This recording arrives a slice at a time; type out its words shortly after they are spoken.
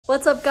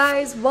What's up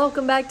guys?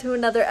 Welcome back to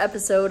another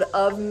episode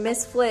of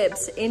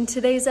MissFlips. In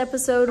today's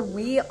episode,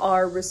 we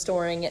are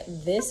restoring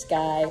this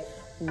guy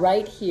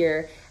right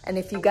here. And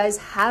if you guys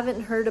haven't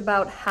heard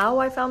about how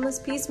I found this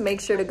piece, make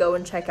sure to go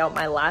and check out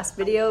my last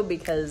video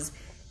because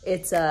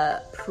it's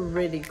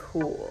pretty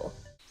cool.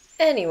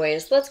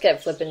 Anyways, let's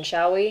get flippin',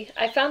 shall we?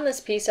 I found this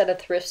piece at a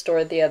thrift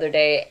store the other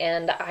day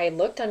and I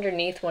looked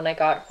underneath when I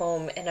got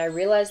home and I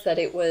realized that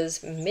it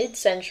was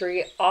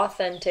mid-century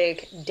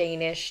authentic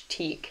Danish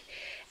teak.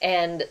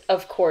 And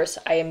of course,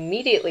 I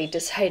immediately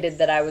decided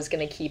that I was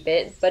going to keep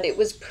it, but it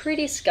was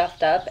pretty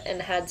scuffed up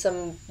and had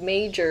some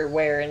major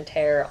wear and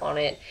tear on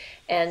it.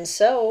 And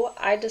so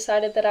I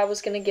decided that I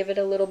was going to give it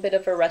a little bit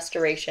of a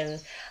restoration.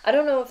 I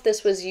don't know if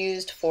this was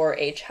used for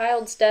a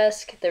child's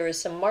desk. There was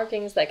some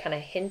markings that kind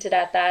of hinted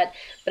at that,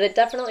 but it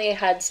definitely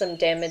had some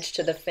damage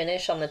to the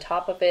finish on the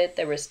top of it.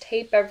 There was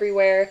tape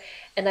everywhere,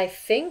 and I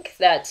think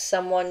that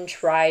someone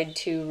tried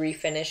to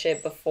refinish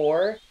it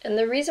before. And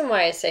the reason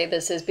why I say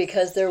this is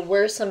because there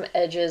were some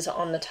edges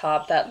on the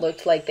top that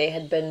looked like they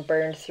had been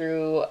burned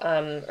through,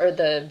 or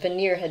the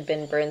veneer had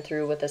been burned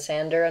through with a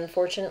sander,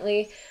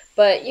 unfortunately.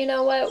 But you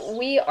know what,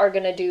 we are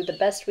going to do the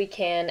best we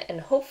can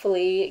and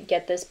hopefully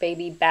get this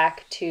baby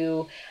back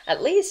to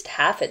at least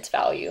half its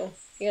value.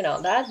 You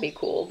know, that'd be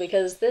cool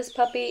because this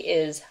puppy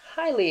is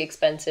highly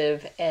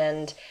expensive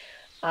and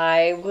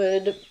I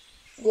would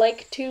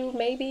like to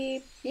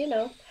maybe, you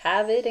know,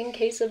 have it in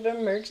case of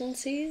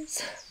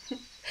emergencies.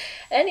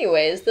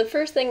 Anyways, the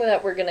first thing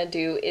that we're going to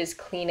do is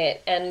clean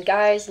it. And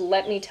guys,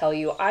 let me tell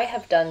you, I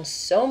have done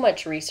so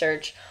much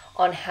research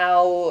on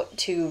how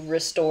to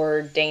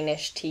restore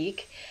Danish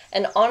teak.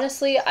 And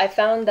honestly, I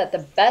found that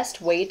the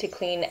best way to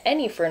clean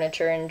any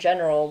furniture in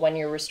general when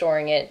you're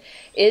restoring it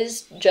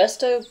is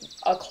just a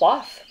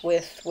cloth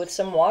with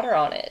some water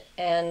on it.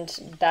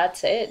 And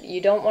that's it. You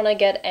don't want to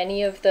get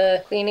any of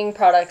the cleaning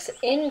products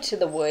into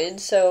the wood.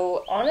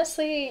 So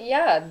honestly,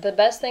 yeah, the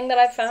best thing that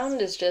I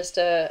found is just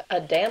a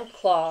damp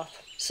cloth.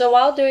 So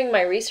while doing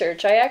my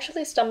research, I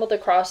actually stumbled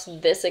across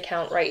this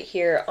account right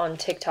here on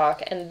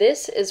TikTok, and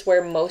this is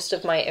where most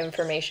of my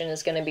information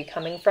is going to be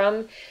coming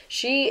from.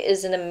 She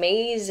is an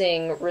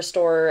amazing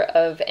restorer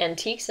of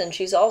antiques, and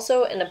she's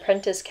also an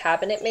apprentice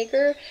cabinet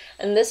maker,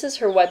 and this is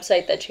her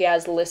website that she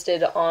has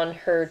listed on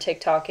her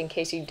TikTok in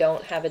case you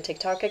don't have a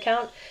TikTok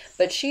account.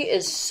 But she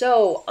is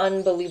so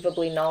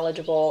unbelievably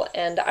knowledgeable,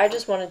 and I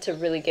just wanted to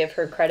really give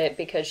her credit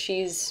because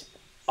she's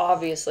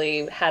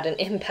obviously had an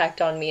impact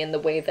on me in the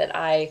way that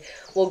I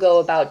will go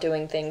about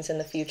doing things in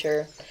the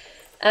future.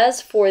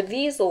 As for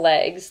these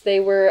legs, they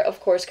were of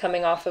course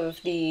coming off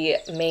of the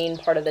main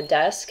part of the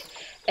desk,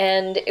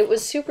 and it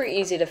was super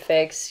easy to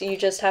fix. You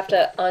just have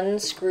to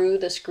unscrew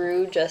the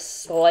screw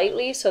just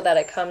slightly so that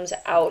it comes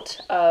out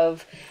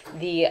of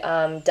the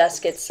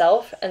desk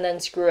itself and then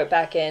screw it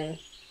back in.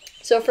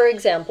 So for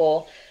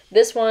example,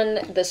 this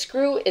one, the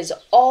screw is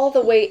all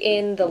the way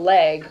in the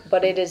leg,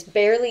 but it is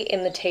barely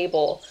in the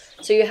table.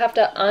 So you have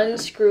to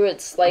unscrew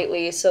it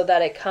slightly so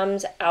that it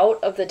comes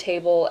out of the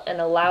table and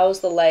allows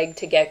the leg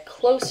to get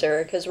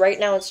closer, because right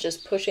now it's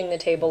just pushing the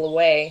table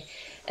away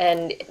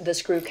and the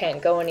screw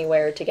can't go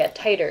anywhere to get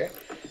tighter.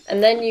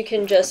 And then you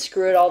can just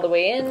screw it all the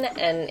way in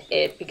and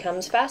it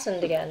becomes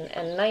fastened again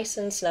and nice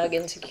and snug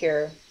and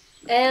secure.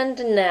 And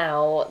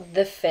now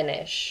the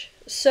finish.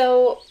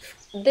 So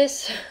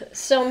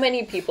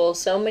many people,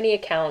 so many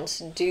accounts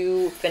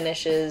do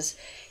finishes,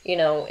 you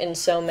know, in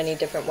so many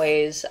different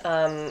ways.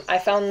 I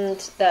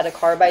found that a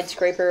carbide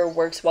scraper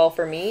works well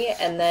for me,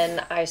 and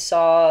then I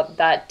saw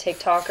that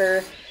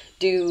TikToker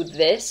do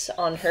this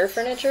on her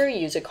furniture,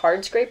 use a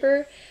card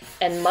scraper,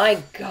 and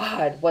my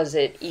God, was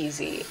it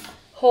easy.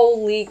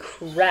 Holy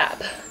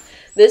crap.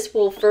 This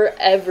will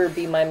forever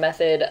be my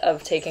method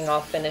of taking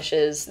off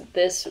finishes.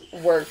 This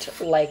worked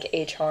like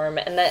a charm,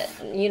 and that,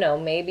 you know,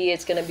 maybe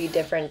it's going to be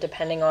different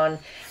depending on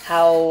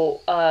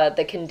how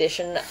the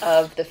condition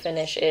of the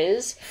finish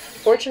is.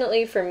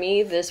 Fortunately for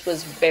me, this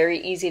was very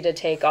easy to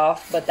take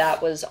off, but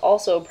that was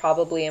also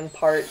probably in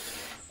part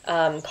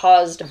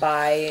caused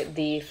by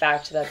the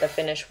fact that the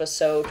finish was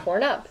so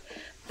torn up.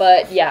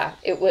 But yeah,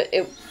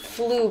 it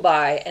flew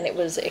by and it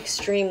was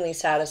extremely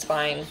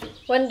satisfying.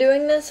 When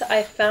doing this,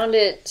 I found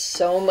it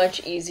so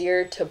much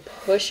easier to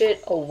push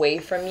it away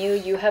from you.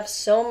 You have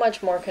so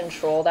much more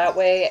control that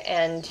way,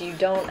 and you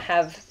don't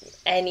have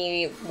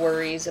any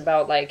worries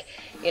about, like,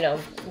 you know,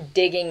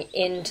 digging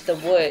into the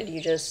wood.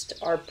 You just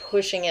are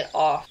pushing it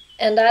off.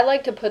 And I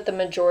like to put the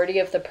majority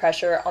of the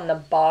pressure on the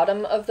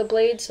bottom of the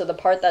blade, so the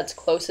part that's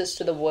closest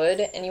to the wood,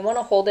 and you want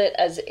to hold it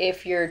as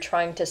if you're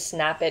trying to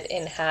snap it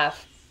in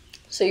half.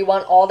 So you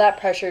want all that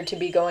pressure to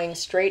be going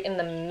straight in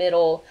the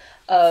middle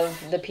of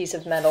the piece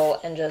of metal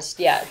and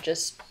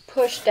just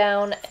push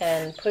down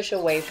and push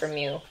away from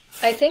you.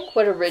 I think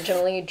what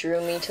originally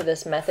drew me to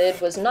this method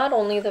was not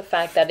only the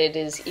fact that it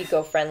is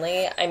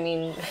eco-friendly. I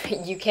mean,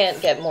 you can't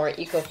get more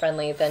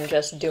eco-friendly than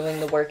just doing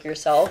the work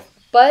yourself.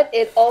 But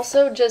it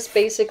also just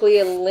basically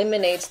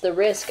eliminates the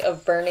risk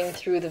of burning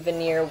through the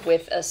veneer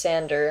with a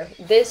sander.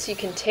 This, you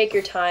can take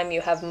your time,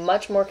 you have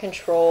much more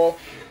control,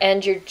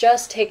 and you're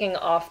just taking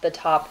off the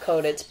top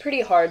coat. It's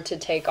pretty hard to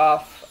take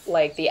off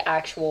like the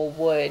actual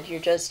wood. You're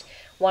just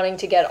wanting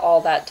to get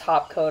all that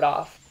top coat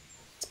off.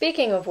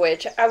 Speaking of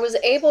which, I was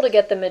able to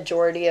get the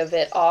majority of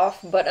it off,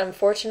 but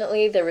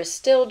unfortunately there was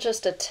still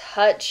just a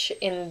touch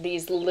in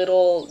these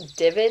little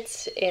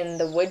divots in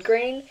the wood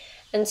grain,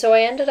 and so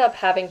I ended up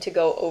having to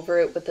go over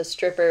it with a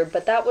stripper.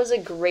 But that was a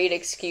great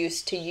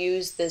excuse to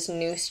use this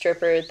new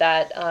stripper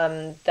that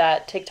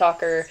that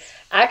TikToker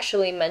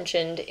actually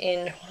mentioned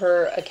in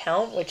her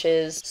account, which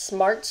is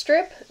Smart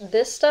Strip.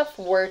 This stuff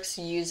works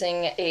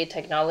using a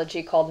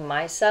technology called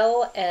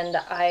micelle, and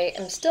I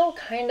am still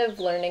kind of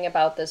learning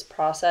about this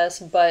process,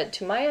 but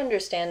to my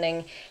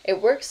understanding,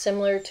 it works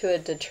similar to a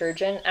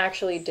detergent.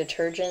 Actually,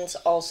 detergents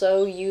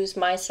also use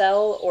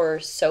micelle, or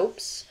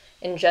soaps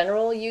in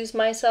general use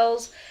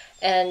micelles,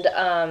 and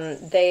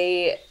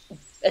they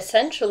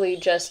essentially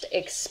just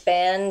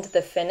expand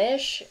the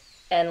finish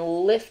and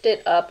lift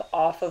it up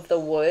off of the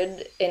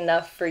wood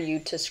enough for you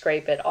to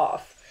scrape it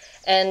off.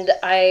 And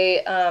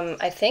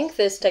I think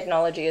this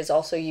technology is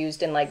also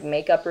used in like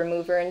makeup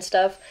remover and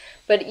stuff,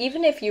 but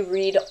even if you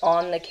read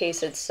on the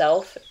case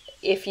itself,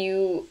 if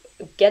you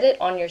get it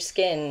on your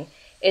skin,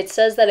 it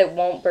says that it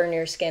won't burn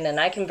your skin,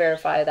 and I can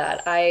verify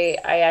that. I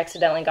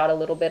accidentally got a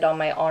little bit on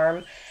my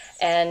arm,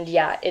 and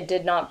yeah, it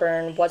did not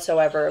burn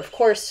whatsoever. Of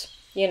course,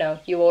 you know,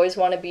 you always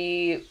want to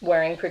be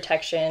wearing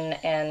protection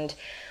and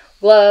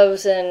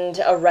gloves and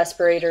a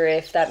respirator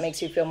if that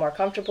makes you feel more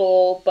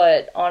comfortable,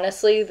 but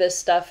honestly, this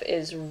stuff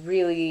is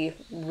really,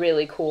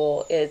 really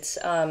cool. It's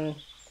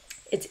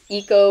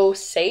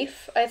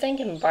eco-safe, I think,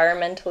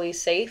 environmentally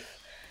safe.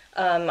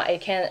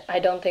 I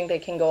don't think they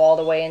can go all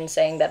the way in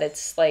saying that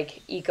it's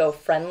like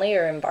eco-friendly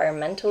or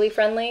environmentally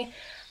friendly,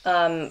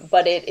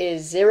 but it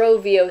is zero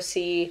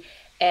VOC,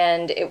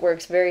 and it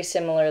works very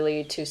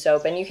similarly to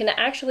soap. And you can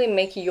actually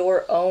make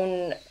your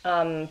own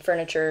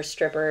furniture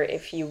stripper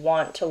if you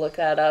want to look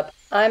that up.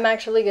 I'm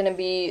actually going to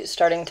be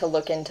starting to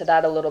look into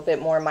that a little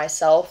bit more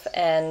myself,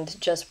 and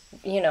just,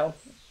 you know,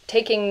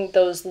 taking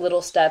those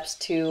little steps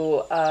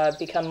to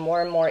become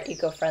more and more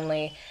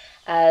eco-friendly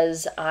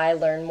as I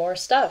learn more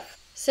stuff.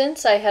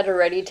 Since I had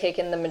already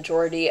taken the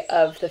majority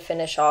of the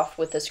finish off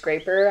with the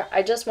scraper,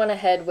 I just went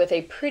ahead with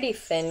a pretty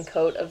thin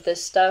coat of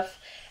this stuff,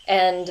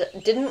 and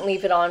didn't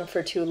leave it on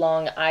for too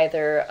long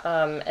either,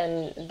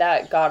 and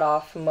that got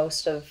off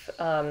most of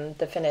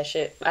the finish,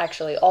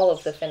 actually all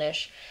of the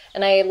finish,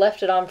 and I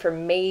left it on for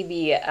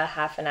maybe a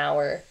half an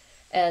hour.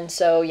 And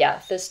so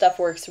yeah, this stuff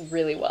works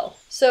really well.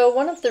 So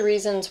one of the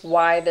reasons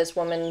why this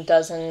woman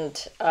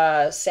doesn't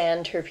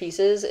sand her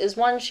pieces is,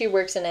 one, she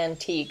works in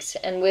antiques,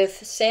 and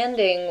with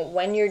sanding,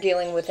 when you're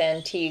dealing with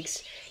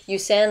antiques, you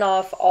sand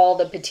off all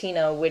the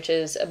patina, which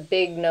is a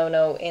big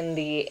no-no in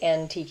the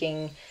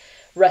antiquing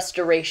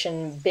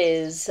restoration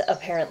biz,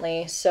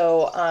 apparently.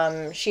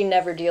 So she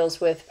never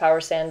deals with power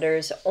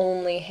sanders,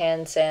 only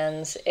hand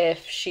sands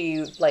if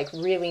she like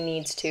really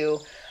needs to.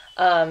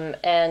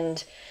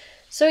 And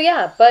so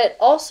yeah, but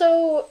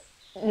also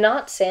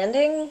not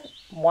sanding,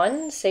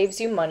 one,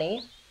 saves you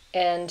money,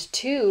 and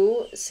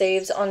two,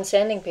 saves on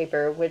sanding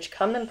paper, which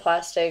come in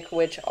plastic,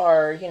 which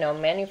are, you know,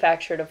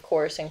 manufactured, of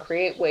course, and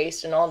create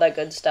waste and all that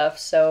good stuff.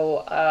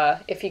 So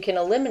if you can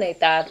eliminate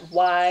that,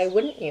 why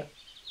wouldn't you?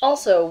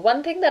 Also,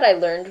 one thing that I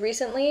learned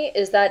recently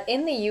is that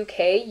in the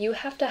UK, you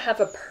have to have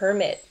a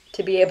permit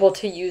to be able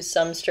to use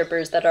some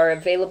strippers that are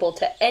available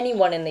to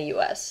anyone in the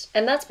US.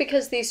 And that's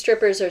because these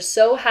strippers are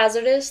so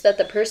hazardous that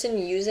the person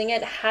using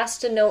it has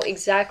to know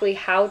exactly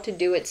how to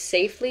do it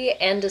safely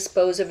and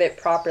dispose of it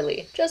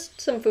properly. Just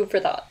some food for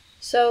thought.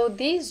 So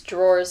these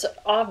drawers,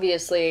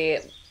 obviously,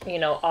 you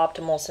know,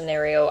 optimal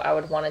scenario, I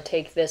would want to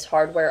take this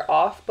hardware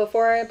off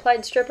before I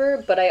applied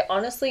stripper, but I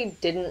honestly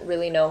didn't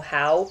really know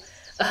how.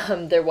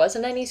 There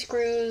wasn't any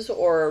screws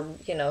or,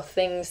 you know,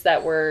 things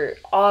that were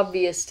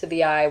obvious to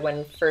the eye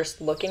when first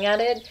looking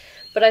at it,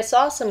 but I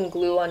saw some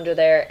glue under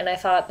there, and I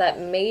thought that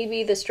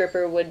maybe the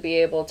stripper would be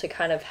able to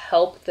kind of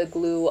help the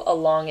glue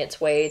along its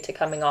way to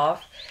coming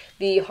off.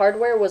 The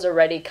hardware was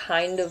already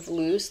kind of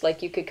loose,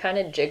 like you could kind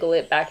of jiggle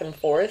it back and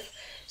forth,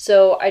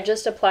 so I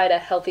just applied a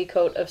healthy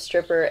coat of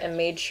stripper and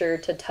made sure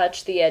to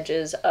touch the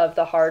edges of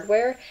the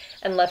hardware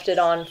and left it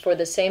on for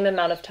the same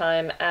amount of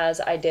time as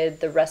I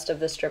did the rest of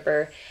the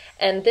stripper.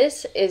 And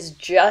this is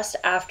just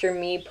after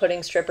me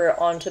putting stripper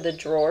onto the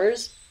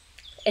drawers,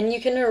 and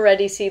you can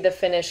already see the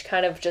finish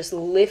kind of just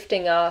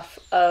lifting off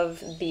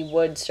of the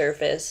wood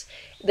surface.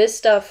 This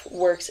stuff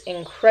works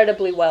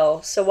incredibly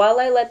well, so while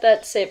I let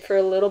that sit for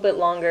a little bit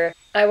longer,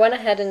 I went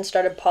ahead and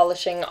started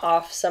polishing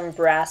off some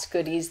brass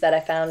goodies that I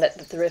found at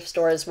the thrift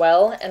store as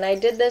well, and I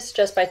did this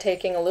just by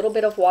taking a little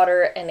bit of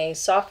water and a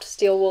soft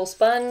steel wool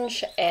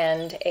sponge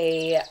and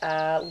a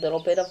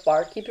little bit of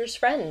Barkeeper's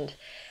Friend.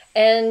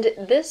 And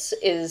this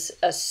is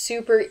a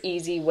super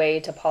easy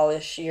way to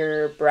polish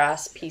your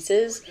brass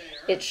pieces.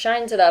 It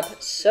shines it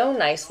up so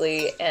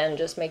nicely and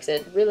just makes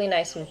it really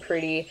nice and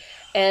pretty.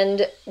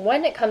 And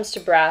when it comes to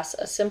brass,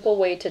 a simple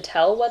way to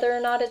tell whether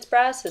or not it's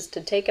brass is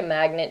to take a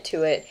magnet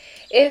to it.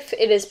 If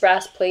it is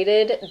brass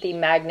plated, the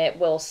magnet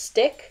will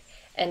stick.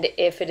 And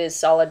if it is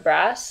solid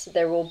brass,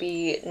 there will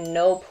be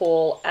no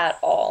pull at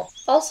all.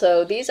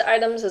 Also, these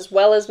items, as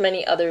well as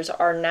many others,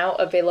 are now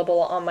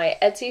available on my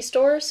Etsy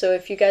store, so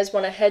if you guys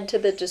want to head to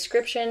the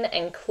description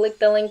and click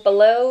the link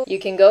below, you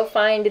can go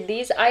find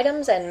these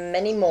items and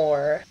many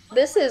more.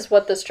 This is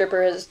what the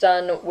stripper has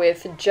done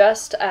with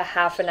just a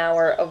half an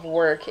hour of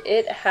work.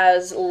 It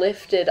has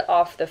lifted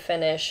off the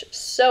finish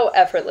so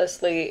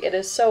effortlessly. It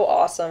is so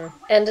awesome,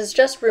 and has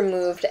just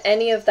removed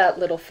any of that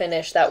little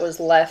finish that was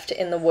left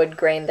in the wood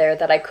grain there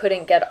that I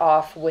couldn't get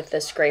off with the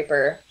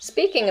scraper.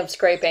 Speaking of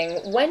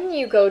scraping, when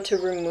you go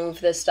to remove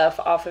this stuff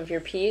off of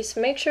your piece,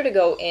 make sure to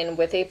go in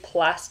with a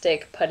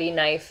plastic putty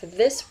knife.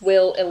 This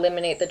will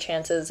eliminate the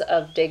chances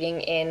of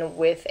digging in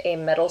with a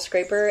metal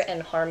scraper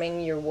and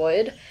harming your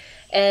wood.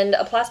 And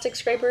a plastic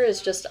scraper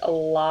is just a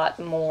lot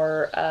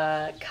more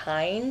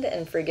kind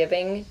and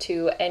forgiving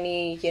to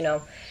any,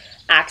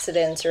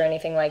 accidents or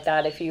anything like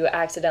that. If you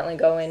accidentally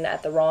go in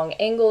at the wrong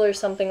angle or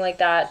something like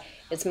that,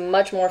 it's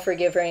much more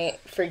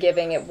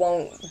forgiving. It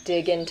won't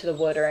dig into the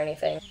wood or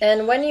anything.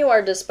 And when you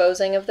are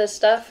disposing of this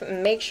stuff,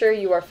 make sure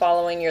you are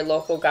following your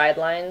local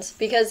guidelines,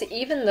 because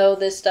even though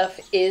this stuff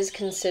is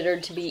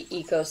considered to be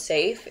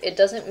eco-safe, it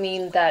doesn't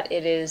mean that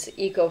it is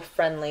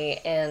eco-friendly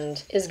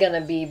and is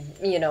gonna be,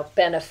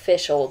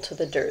 beneficial to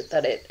the dirt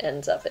that it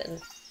ends up in.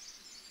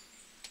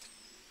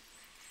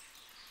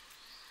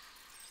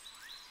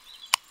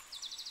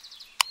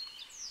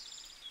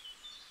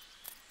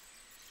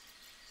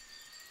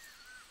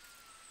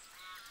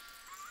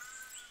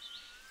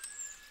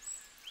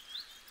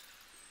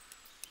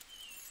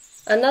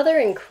 Another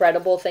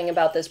incredible thing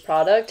about this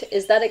product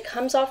is that it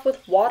comes off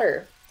with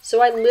water.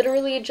 So I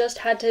literally just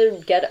had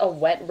to get a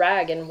wet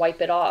rag and wipe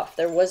it off.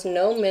 There was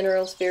no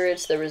mineral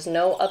spirits, there was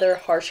no other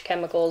harsh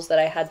chemicals that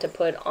I had to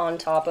put on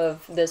top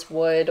of this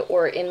wood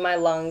or in my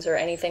lungs or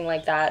anything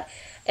like that.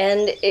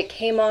 And it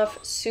came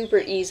off super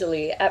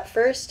easily. At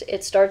first,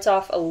 it starts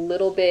off a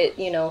little bit,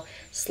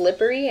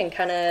 slippery and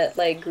kind of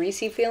like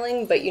greasy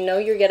feeling, but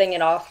you're getting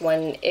it off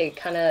when it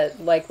kind of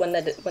like when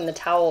the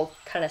towel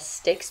kind of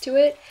sticks to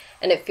it,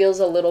 and it feels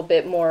a little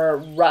bit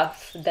more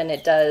rough than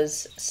it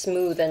does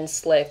smooth and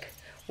slick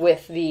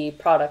with the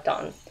product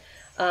on.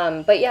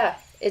 But yeah,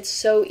 it's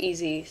so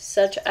easy,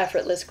 such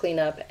effortless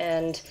cleanup,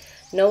 and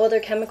no other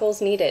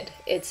chemicals needed.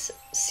 It's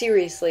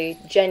seriously,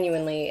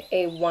 genuinely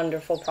a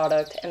wonderful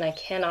product, and I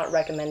cannot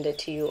recommend it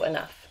to you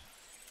enough.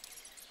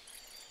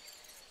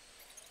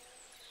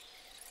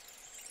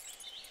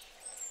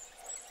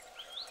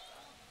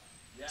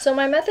 So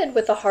my method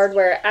with the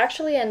hardware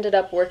actually ended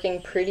up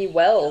working pretty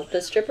well.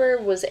 The stripper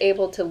was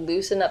able to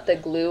loosen up the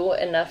glue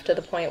enough to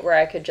the point where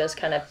I could just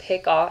kind of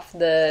pick off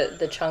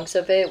the chunks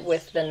of it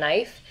with the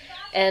knife.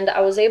 And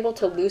I was able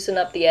to loosen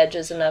up the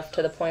edges enough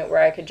to the point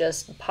where I could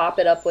just pop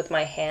it up with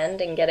my hand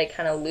and get it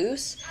kind of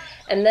loose.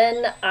 And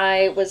then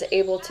I was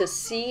able to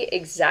see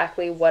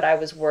exactly what I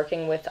was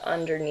working with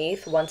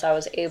underneath once I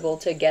was able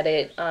to get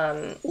it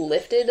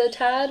lifted a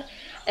tad.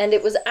 And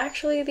it was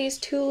actually these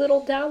two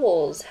little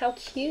dowels. How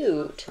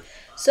cute.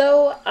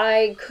 So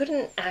I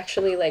couldn't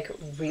actually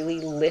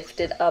really lift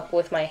it up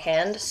with my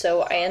hand,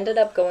 so I ended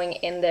up going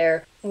in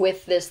there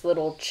with this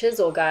little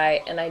chisel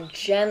guy, and I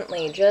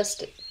gently,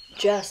 just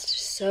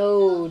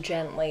so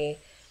gently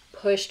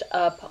pushed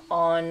up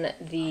on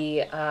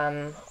the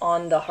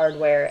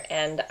hardware,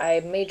 and I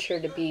made sure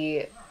to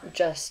be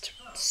just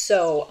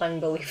so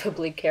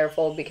unbelievably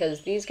careful,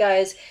 because these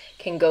guys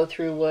can go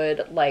through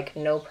wood like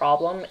no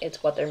problem.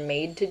 It's what they're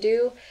made to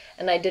do,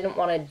 and I didn't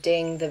want to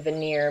ding the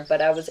veneer,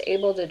 but I was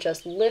able to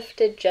just lift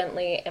it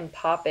gently and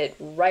pop it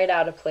right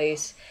out of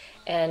place,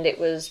 and it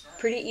was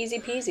pretty easy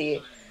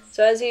peasy.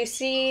 So as you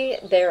see,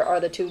 there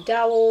are the two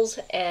dowels,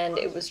 and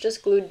it was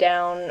just glued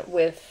down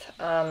with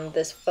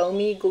this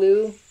foamy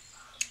glue.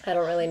 I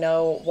don't really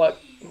know what,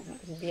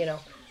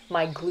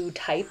 my glue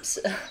types,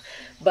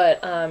 but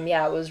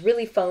yeah, it was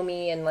really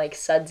foamy and like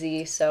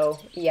sudsy, so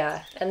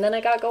yeah. And then I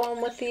got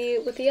going with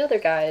the other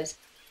guys.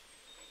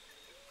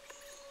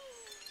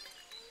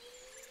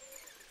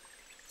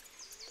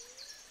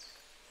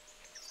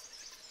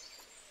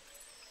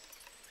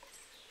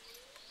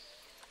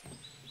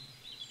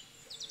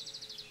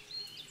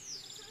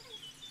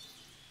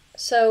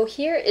 So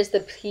here is the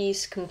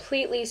piece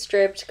completely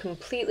stripped,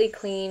 completely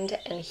cleaned,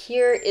 and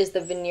here is the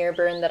veneer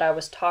burn that I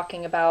was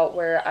talking about,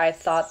 where I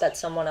thought that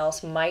someone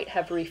else might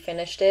have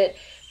refinished it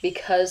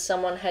because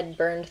someone had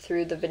burned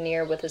through the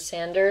veneer with a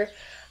sander.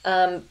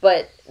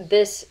 But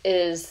this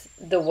is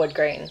the wood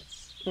grain.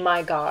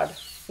 My God,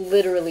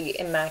 literally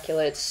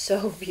immaculate,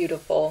 so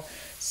beautiful.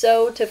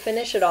 So to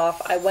finish it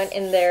off, I went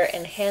in there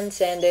and hand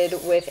sanded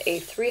with a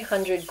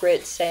 300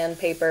 grit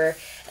sandpaper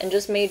and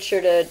just made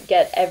sure to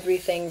get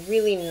everything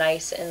really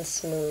nice and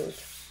smooth.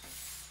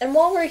 And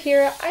while we're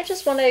here, I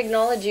just want to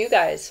acknowledge you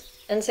guys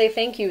and say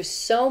thank you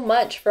so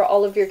much for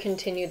all of your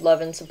continued love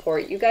and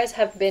support. You guys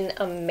have been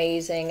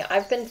amazing.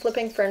 I've been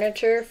flipping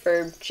furniture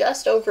for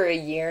just over a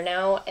year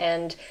now,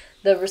 and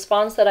the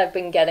response that I've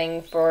been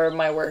getting for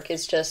my work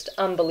is just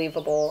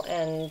unbelievable,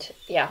 and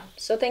yeah,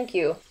 so thank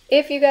you.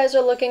 If you guys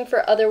are looking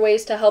for other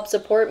ways to help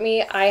support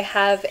me, I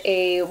have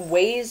a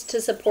ways to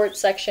support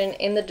section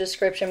in the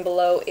description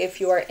below if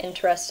you are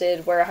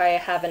interested, where I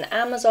have an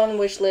Amazon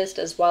wish list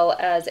as well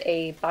as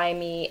a buy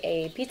me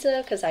a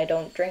pizza because I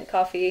don't drink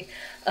coffee.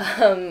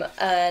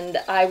 And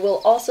I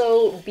will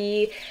also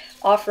be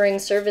offering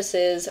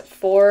services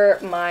for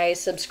my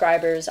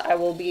subscribers. I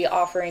will be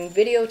offering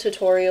video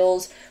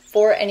tutorials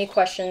for any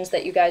questions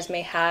that you guys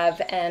may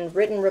have, and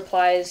written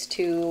replies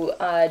to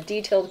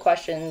detailed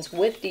questions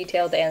with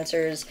detailed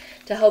answers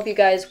to help you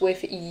guys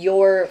with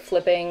your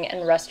flipping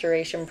and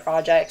restoration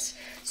projects.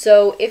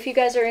 So if you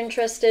guys are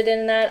interested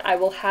in that, I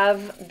will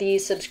have the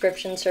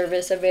subscription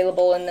service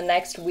available in the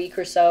next week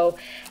or so.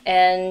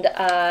 And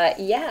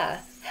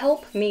yeah,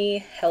 help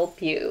me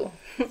help you.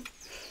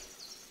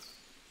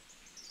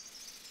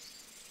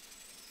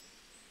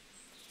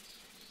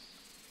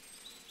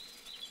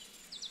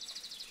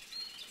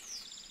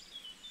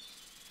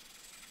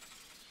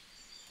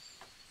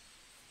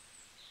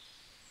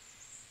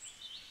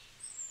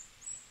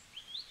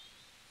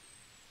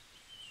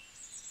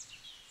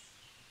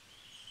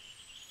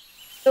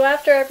 So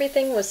after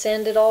everything was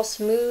sanded all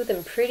smooth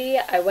and pretty,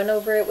 I went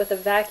over it with a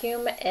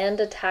vacuum and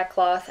a tack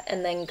cloth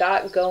and then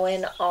got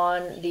going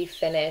on the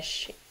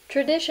finish.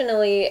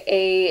 Traditionally,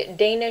 a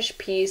Danish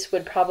piece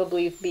would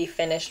probably be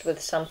finished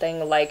with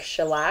something like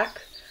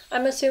shellac,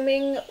 I'm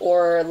assuming,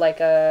 or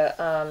like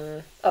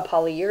a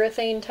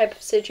polyurethane type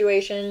of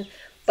situation.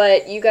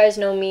 But you guys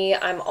know me,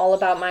 I'm all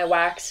about my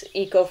wax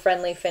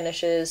eco-friendly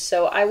finishes,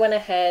 so I went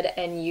ahead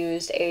and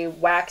used a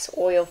wax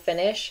oil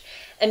finish.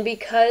 And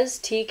because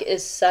teak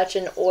is such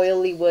an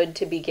oily wood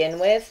to begin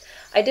with,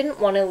 I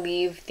didn't want to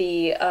leave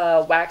the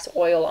wax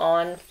oil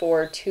on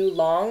for too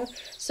long,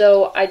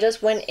 so I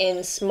just went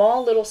in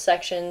small little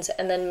sections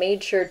and then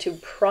made sure to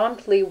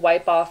promptly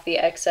wipe off the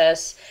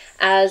excess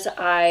as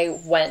I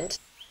went.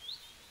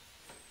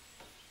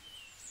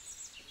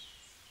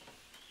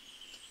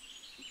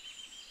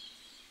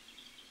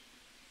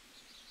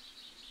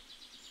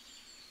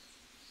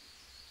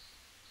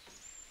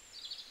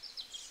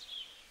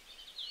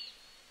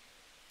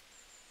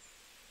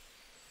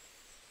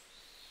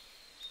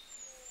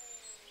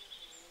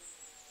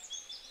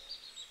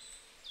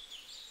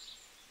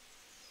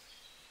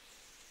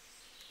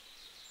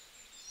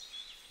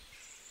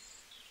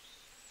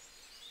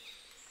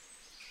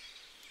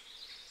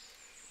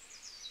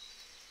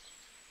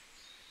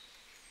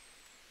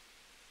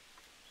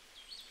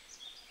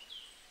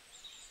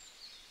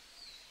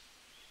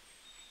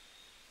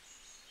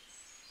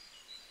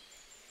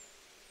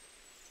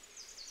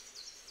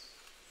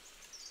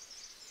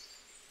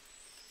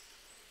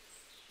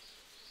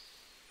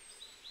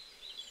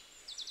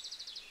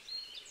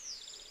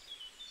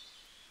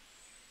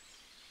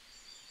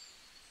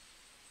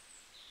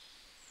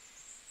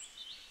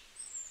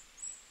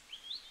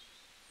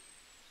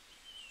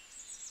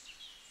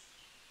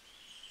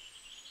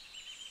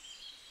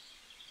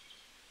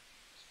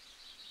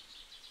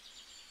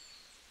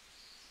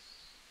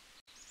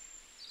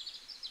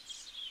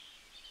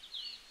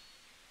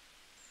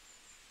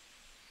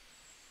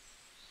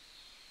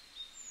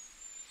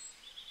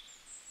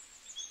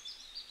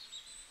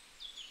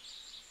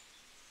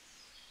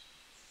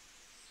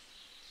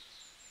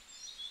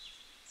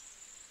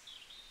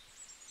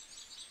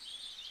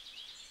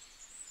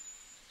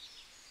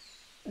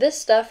 This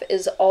stuff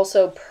is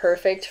also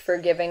perfect for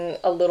giving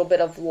a little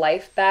bit of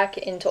life back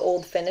into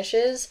old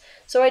finishes,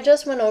 so I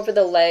just went over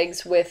the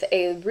legs with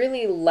a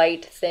really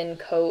light, thin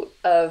coat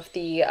of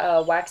the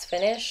wax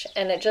finish,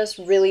 and it just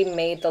really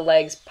made the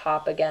legs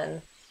pop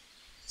again.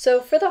 So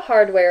for the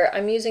hardware,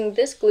 I'm using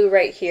this glue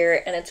right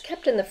here, and it's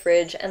kept in the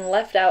fridge and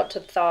left out to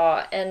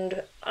thaw,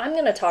 and I'm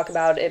going to talk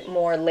about it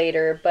more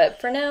later, but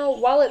for now,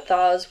 while it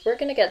thaws, we're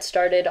going to get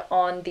started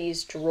on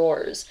these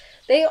drawers.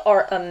 They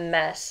are a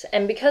mess,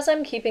 and because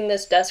I'm keeping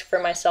this desk for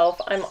myself,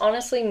 I'm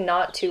honestly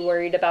not too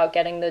worried about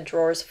getting the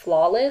drawers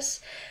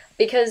flawless,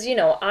 because, you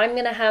know, I'm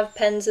going to have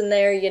pens in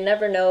there. You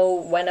never know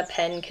when a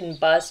pen can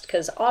bust,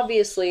 because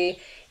obviously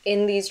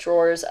in these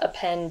drawers, a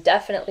pen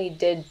definitely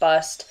did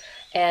bust.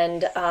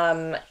 And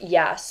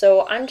yeah,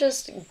 so I'm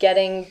just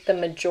getting the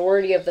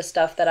majority of the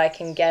stuff that I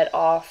can get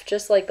off,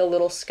 just like the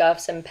little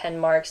scuffs and pen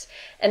marks.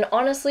 And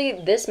honestly,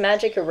 this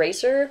magic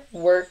eraser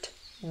worked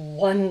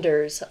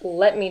wonders,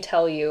 let me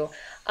tell you.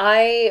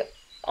 I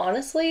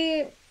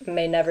honestly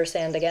may never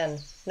sand again.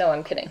 No,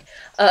 I'm kidding.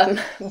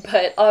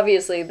 But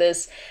obviously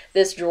this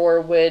drawer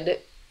would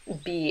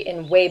be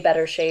in way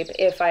better shape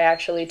if I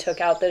actually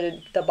took out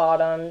the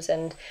bottoms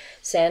and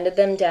sanded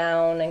them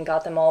down and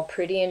got them all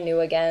pretty and new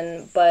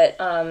again. But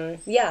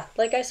yeah,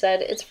 like I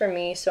said, it's for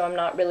me, so I'm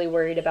not really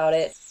worried about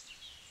it.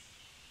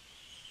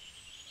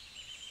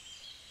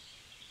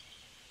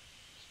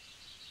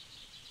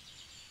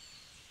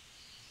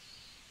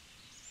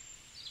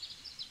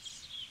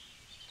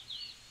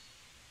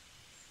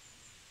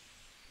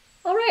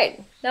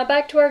 right, now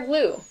back to our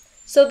glue.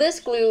 So this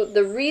glue,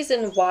 the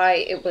reason why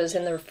it was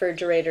in the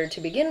refrigerator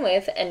to begin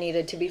with and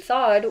needed to be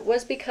thawed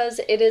was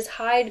because it is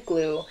hide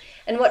glue.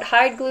 And what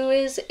hide glue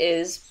is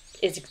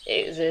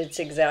it's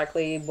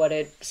exactly what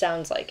it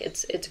sounds like.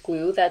 It's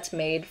glue that's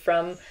made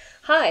from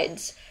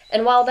hides.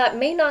 And while that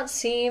may not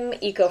seem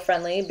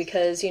eco-friendly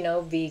because, you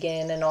know,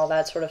 vegan and all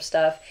that sort of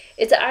stuff,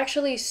 it's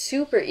actually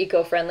super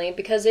eco-friendly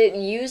because it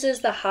uses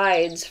the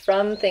hides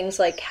from things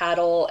like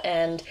cattle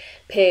and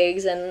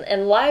pigs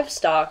and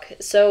livestock.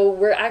 So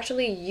we're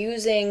actually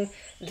using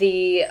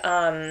the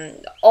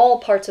all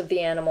parts of the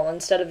animal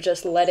instead of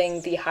just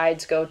letting the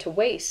hides go to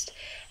waste.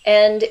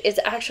 And it's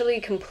actually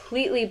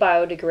completely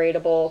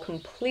biodegradable,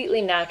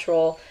 completely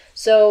natural.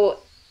 So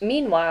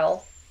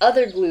meanwhile,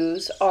 other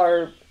glues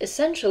are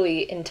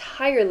essentially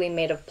entirely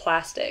made of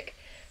plastic.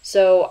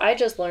 So I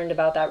just learned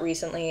about that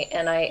recently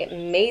and I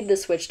made the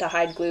switch to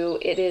hide glue.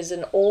 It is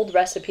an old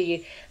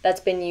recipe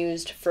that's been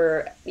used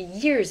for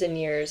years and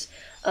years.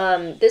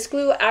 This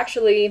glue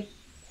actually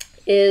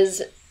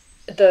is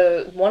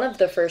one of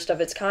the first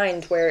of its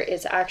kind where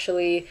it's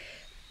actually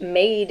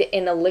made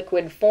in a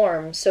liquid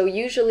form. So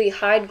usually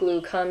hide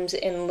glue comes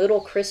in little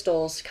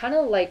crystals, it kind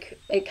of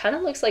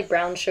looks like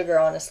brown sugar,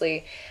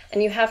 honestly,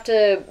 and you have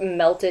to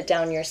melt it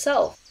down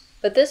yourself.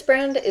 But this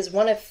brand is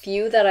one of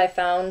few that I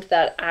found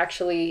that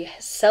actually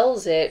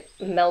sells it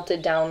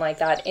melted down like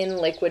that in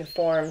liquid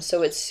form.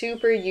 So it's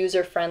super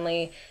user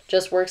friendly,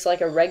 just works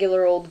like a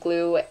regular old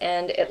glue,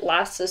 and it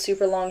lasts a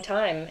super long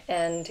time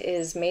and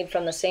is made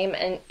from the same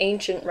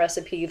ancient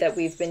recipe that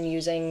we've been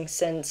using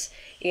since,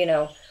 you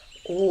know,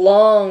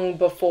 long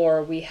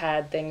before we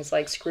had things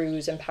like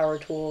screws and power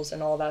tools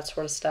and all that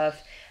sort of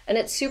stuff. And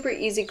it's super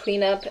easy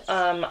cleanup.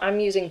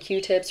 I'm using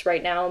Q-tips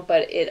right now,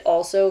 but it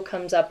also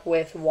comes up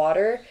with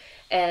water.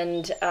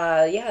 And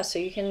yeah, so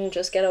you can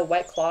just get a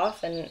wet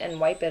cloth and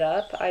wipe it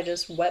up. I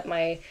just wet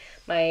my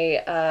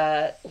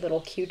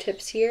little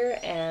Q-tips here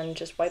and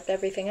just wiped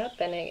everything up,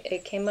 and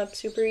it came up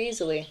super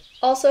easily.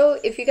 Also,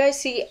 if you guys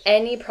see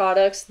any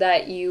products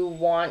that you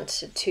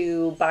want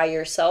to buy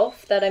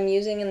yourself that I'm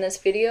using in this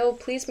video,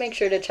 please make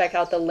sure to check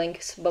out the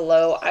links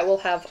below. I will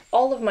have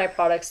all of my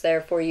products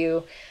there for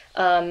you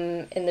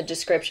in the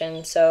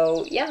description.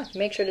 So yeah,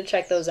 make sure to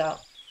check those out.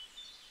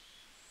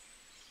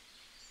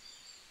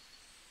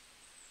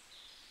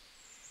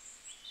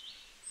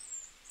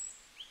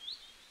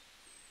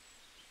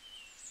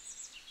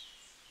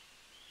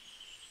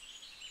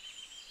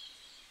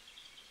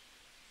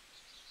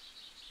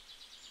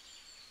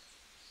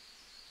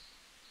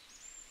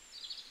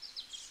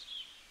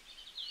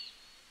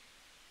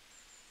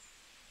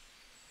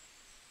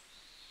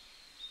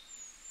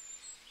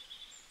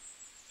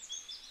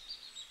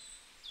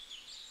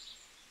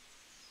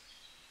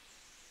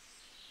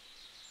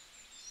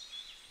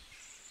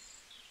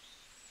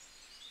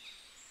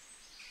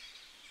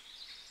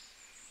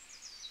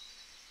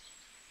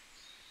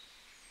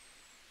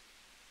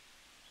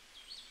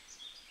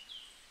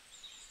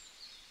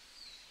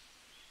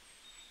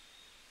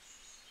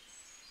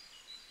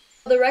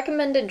 The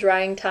recommended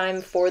drying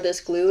time for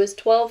this glue is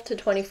 12 to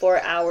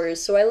 24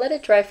 hours, so I let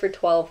it dry for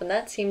 12 and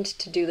that seemed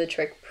to do the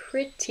trick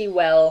pretty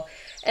well.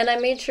 And I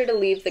made sure to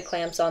leave the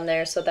clamps on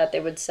there so that they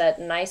would set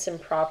nice and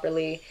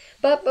properly.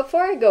 But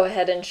before I go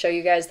ahead and show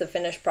you guys the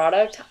finished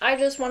product, I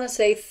just want to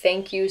say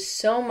thank you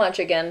so much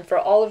again for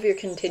all of your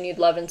continued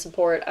love and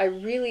support. I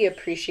really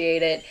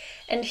appreciate it.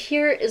 And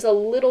here is a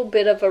little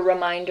bit of a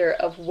reminder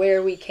of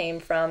where we came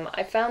from.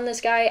 I found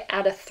this guy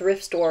at a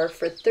thrift store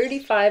for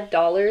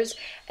 $35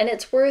 and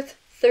it's worth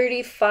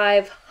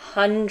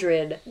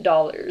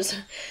 $3,500.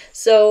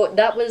 So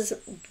that was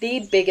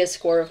the biggest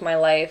score of my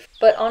life.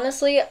 But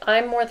honestly,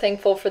 I'm more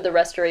thankful for the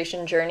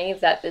restoration journey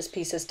that this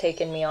piece has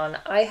taken me on.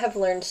 I have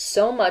learned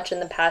so much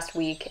in the past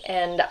week,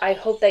 and I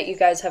hope that you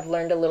guys have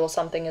learned a little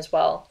something as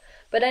well.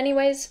 But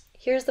anyways,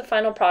 here's the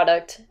final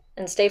product,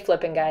 and stay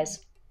flippin',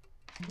 guys.